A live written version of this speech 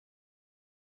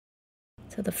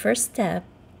So the first step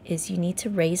is you need to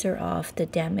razor off the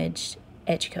damaged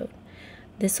edge coat.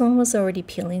 This one was already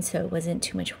peeling, so it wasn't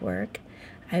too much work.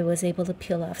 I was able to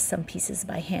peel off some pieces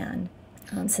by hand.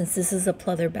 Since this is a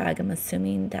pleather bag, I'm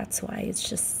assuming that's why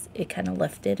it kind of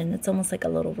lifted, and it's almost like a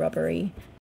little rubbery.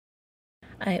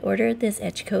 I ordered this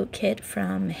edge coat kit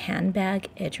from Handbag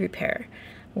Edge Repair,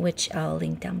 which I'll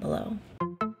link down below.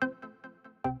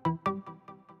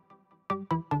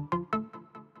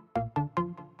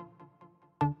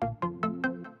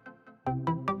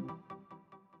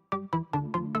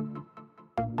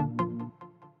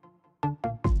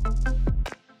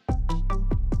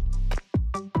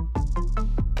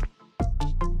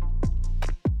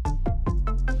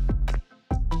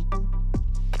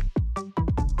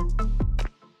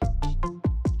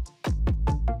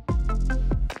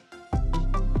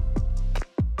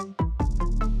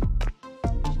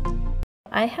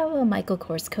 I have a Michael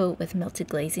Kors coat with melted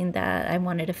glazing that I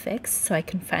wanted to fix so I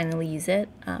can finally use it.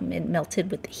 It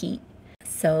melted with the heat.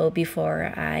 So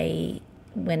before I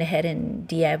went ahead and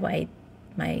DIY'd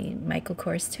my Michael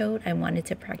Kors tote, I wanted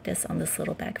to practice on this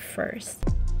little bag first.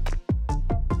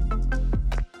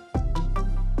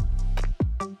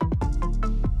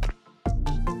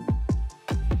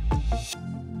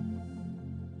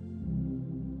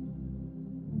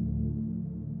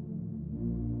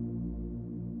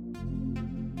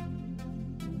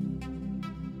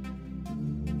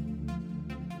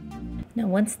 Now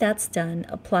once that's done,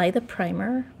 apply the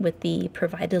primer with the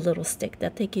provided little stick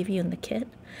that they give you in the kit.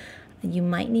 You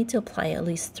might need to apply at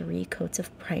least 3 coats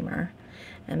of primer,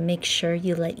 and make sure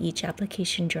you let each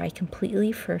application dry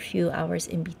completely for a few hours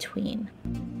in between.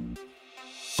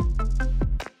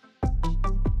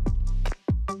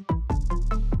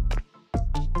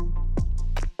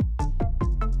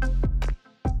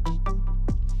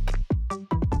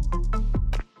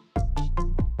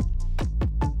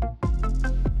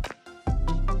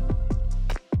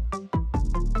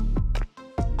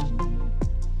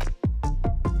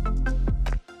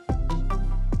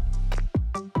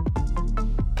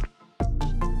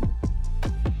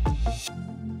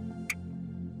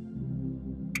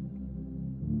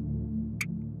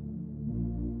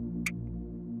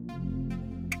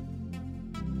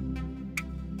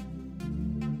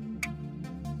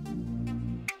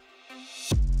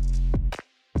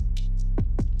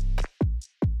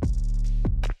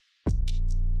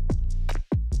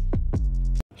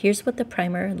 Here's what the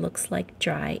primer looks like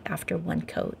dry after 1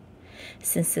 coat.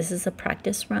 Since this is a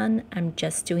practice run, I'm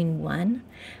just doing 1,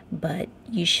 but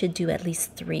you should do at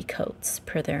least 3 coats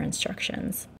per their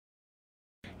instructions.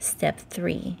 Step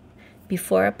 3.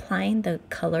 Before applying the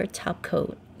colored top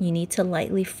coat, you need to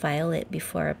lightly file it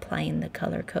before applying the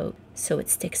color coat so it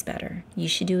sticks better. You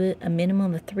should do a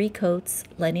minimum of 3 coats,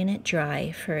 letting it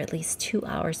dry for at least 2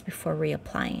 hours before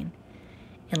reapplying,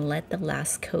 and let the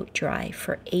last coat dry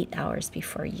for 8 hours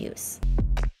before use.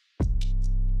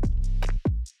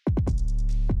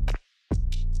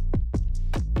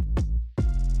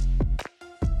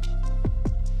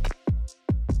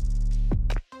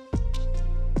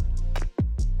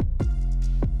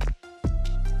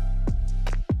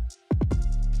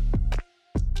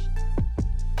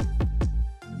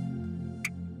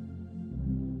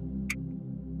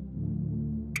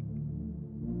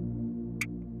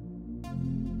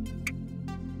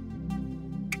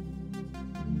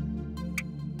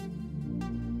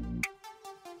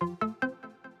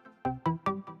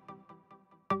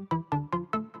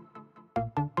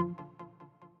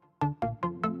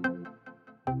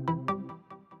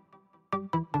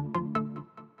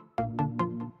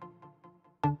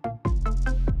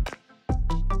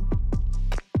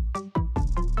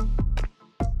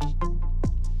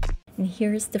 And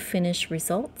here's the finished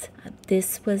result.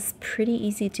 This was pretty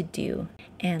easy to do,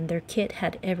 and their kit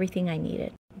had everything I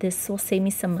needed. This will save me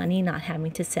some money not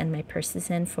having to send my purses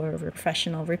in for a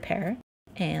professional repair.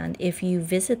 And if you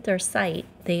visit their site,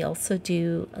 they also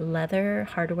do leather,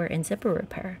 hardware, and zipper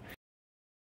repair.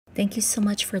 Thank you so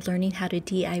much for learning how to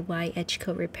DIY edge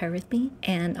coat repair with me,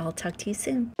 and I'll talk to you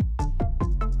soon.